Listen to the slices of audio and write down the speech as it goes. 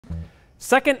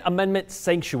Second Amendment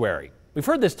sanctuary. We've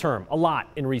heard this term a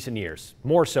lot in recent years,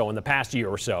 more so in the past year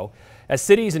or so, as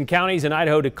cities and counties in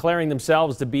Idaho declaring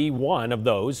themselves to be one of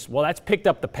those. Well, that's picked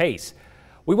up the pace.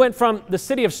 We went from the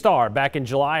city of Star back in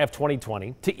July of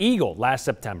 2020 to Eagle last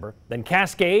September, then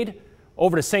Cascade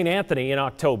over to St. Anthony in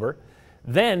October.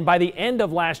 Then by the end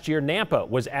of last year, Nampa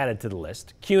was added to the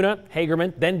list. Kuna,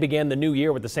 Hagerman then began the new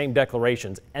year with the same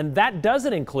declarations. And that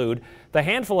doesn't include the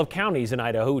handful of counties in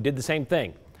Idaho who did the same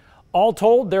thing. All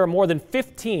told, there are more than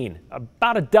 15,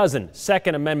 about a dozen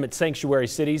Second Amendment sanctuary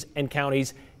cities and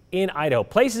counties in Idaho,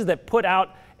 places that put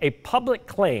out a public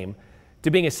claim to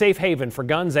being a safe haven for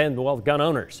guns and, well, gun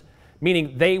owners,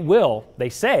 meaning they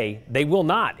say they will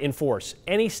not enforce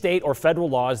any state or federal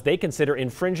laws they consider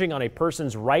infringing on a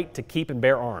person's right to keep and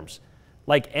bear arms,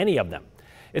 like any of them.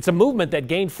 It's a movement that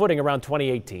gained footing around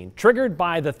 2018, triggered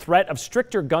by the threat of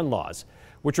stricter gun laws,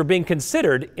 which were being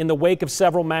considered in the wake of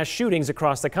several mass shootings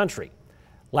across the country.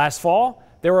 Last fall,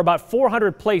 there were about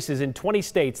 400 places in 20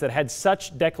 states that had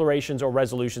such declarations or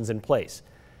resolutions in place.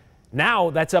 Now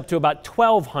that's up to about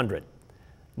 1,200.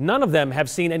 None of them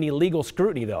have seen any legal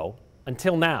scrutiny, though,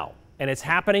 until now, and it's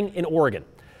happening in Oregon.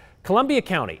 Columbia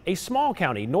County, a small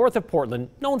county north of Portland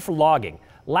known for logging,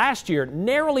 last year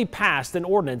narrowly passed an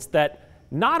ordinance that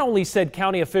not only said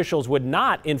county officials would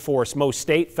not enforce most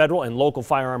state, federal, and local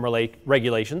firearm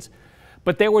regulations,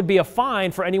 but there would be a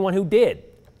fine for anyone who did.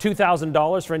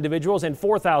 $2,000 for individuals and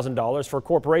 $4,000 for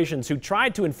corporations who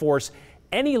tried to enforce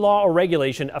any law or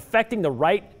regulation affecting the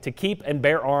right to keep and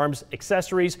bear arms,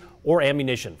 accessories, or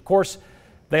ammunition. Of course,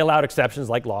 they allowed exceptions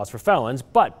like laws for felons,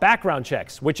 but background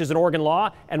checks, which is an Oregon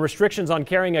law, and restrictions on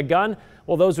carrying a gun,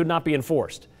 well, those would not be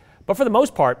enforced. But for the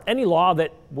most part, any law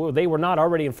that they were not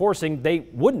already enforcing, they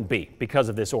wouldn't be because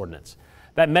of this ordinance.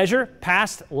 That measure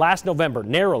passed last November,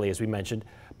 narrowly, as we mentioned,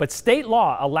 but state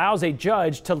law allows a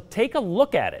judge to take a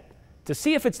look at it to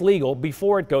see if it's legal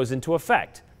before it goes into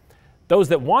effect. Those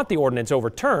that want the ordinance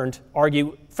overturned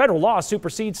argue federal law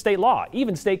supersedes state law,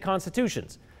 even state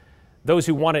constitutions. Those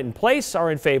who want it in place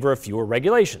are in favor of fewer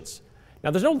regulations. Now,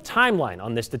 there's no timeline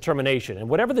on this determination, and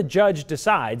whatever the judge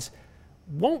decides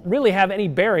won't really have any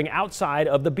bearing outside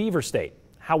of the Beaver State.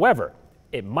 However,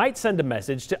 it might send a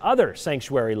message to other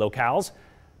sanctuary locales,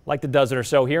 like the dozen or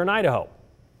so here in Idaho.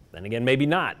 Then again, maybe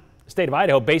not. The state of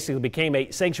Idaho basically became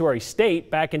a sanctuary state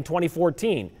back in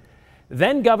 2014.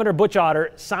 Then Governor Butch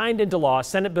Otter signed into law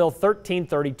Senate Bill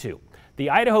 1332,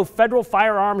 the Idaho Federal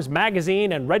Firearms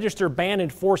Magazine and Register Ban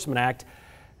Enforcement Act.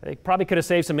 They probably could have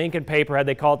saved some ink and paper had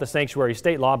they called it the sanctuary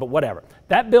state law, but whatever.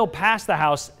 That bill passed the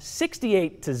House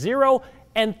 68-0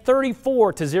 and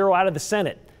 34-0 out of the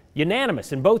Senate,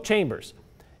 unanimous in both chambers.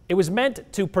 It was meant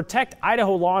to protect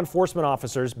Idaho law enforcement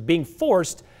officers being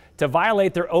forced to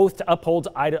violate their oath to uphold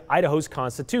Idaho's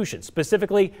Constitution,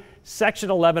 specifically Section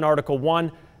 11, Article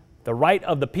 1, the right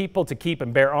of the people to keep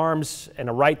and bear arms, and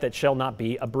a right that shall not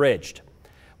be abridged.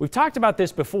 We've talked about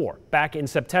this before, back in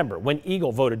September, when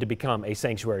Eagle voted to become a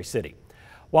sanctuary city.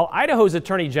 While Idaho's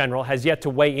Attorney General has yet to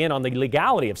weigh in on the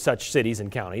legality of such cities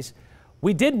and counties,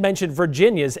 we did mention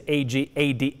Virginia's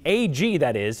AG,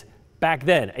 that is, back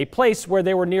then, a place where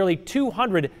there were nearly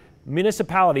 200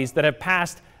 municipalities that have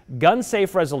passed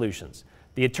gun-safe resolutions.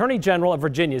 The Attorney General of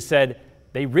Virginia said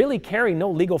they really carry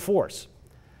no legal force.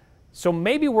 So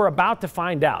maybe we're about to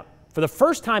find out, for the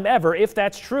first time ever, if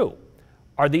that's true.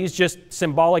 Are these just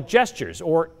symbolic gestures,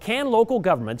 or can local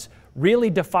governments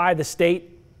really defy the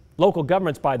state, local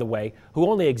governments, by the way, who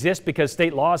only exist because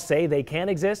state laws say they can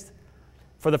exist?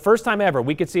 For the first time ever,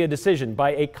 we could see a decision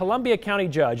by a Columbia County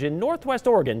judge in Northwest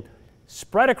Oregon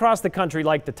spread across the country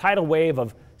like the tidal wave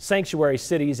of sanctuary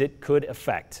cities it could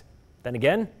affect. Then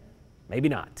again, maybe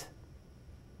not.